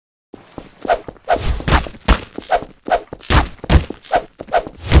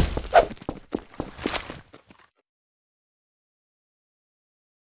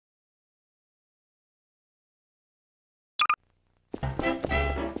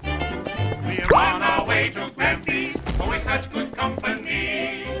our way to Grampy's, always such good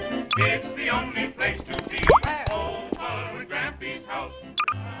company. It's the only place to be, over at Grampy's house.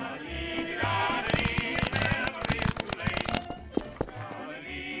 Da-dee-dee-da-dee, it never is too late.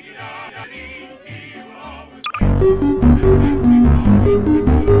 Da-dee-dee-da-dee, he will always wait.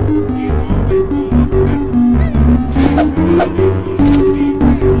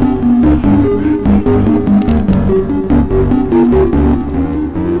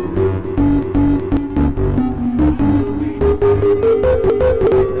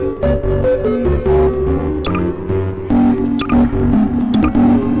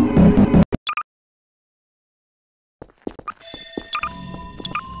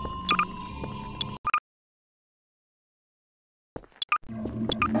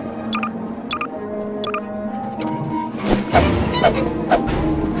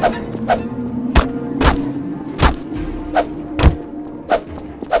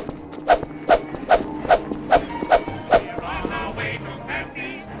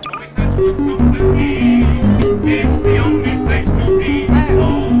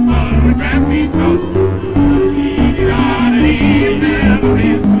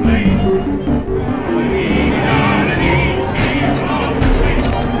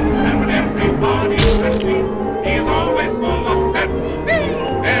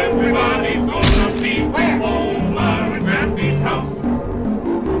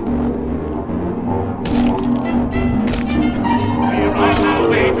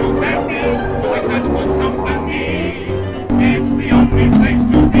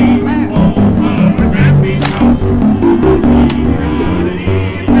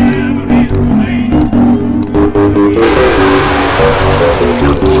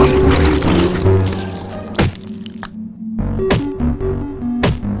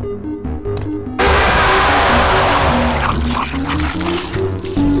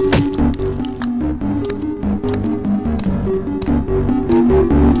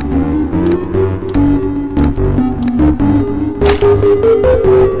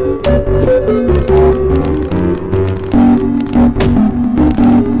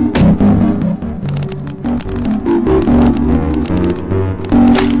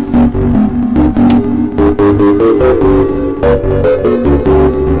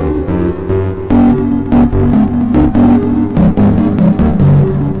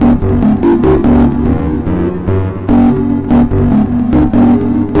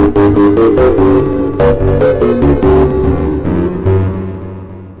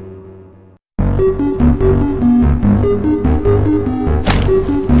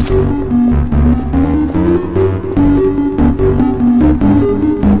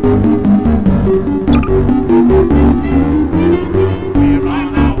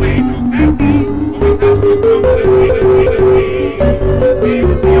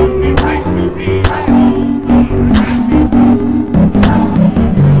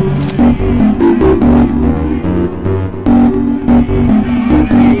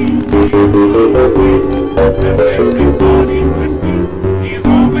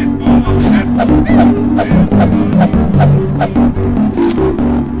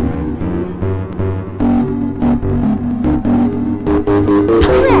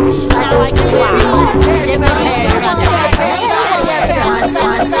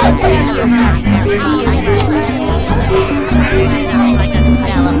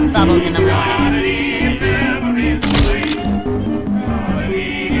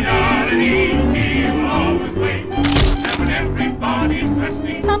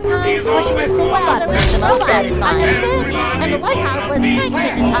 Sometimes pushing a single button is the most satisfying. And the lighthouse was thanks,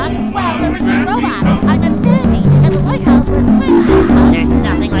 Mrs. Puff. Well, there were these robots. I'm Sandy, and the lighthouse was thanks, Mrs. Puff. There's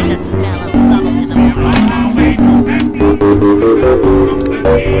nothing like the smell of bubbles in the morning.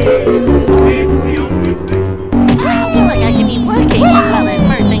 I feel like I should be working. Well, the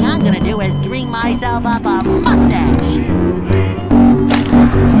first thing I'm gonna do is dream myself up a mustache.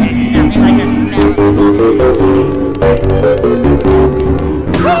 There's nothing like the smell of bubbles.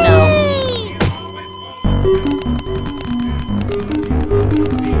 Oh no.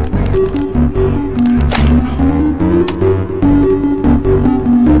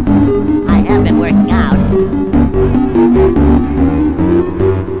 I have been working out.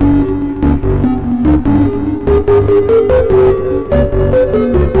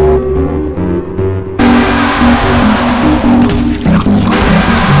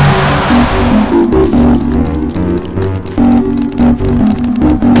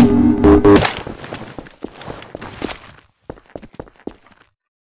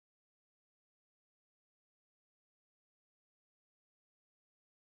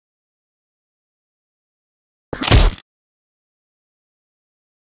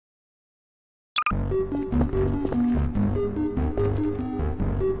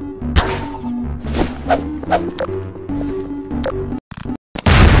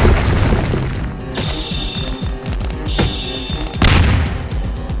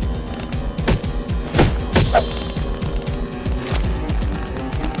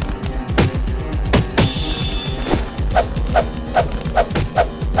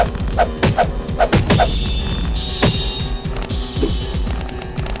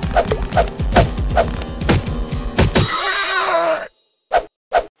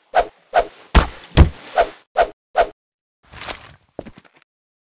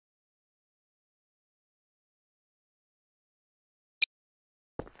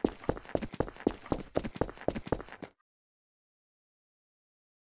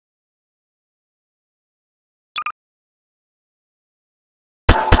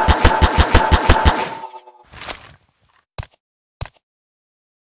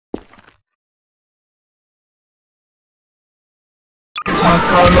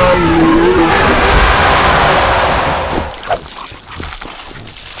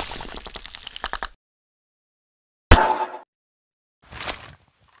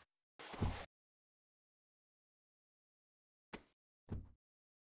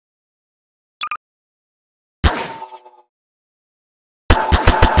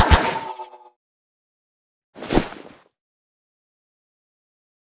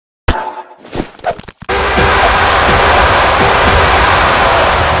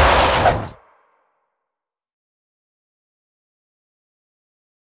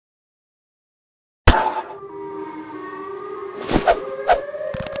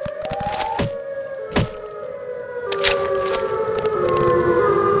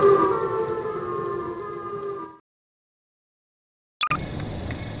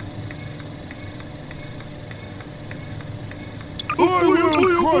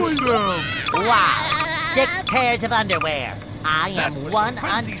 Wow! 6 pairs of underwear. I am one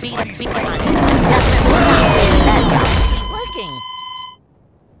unbeatable.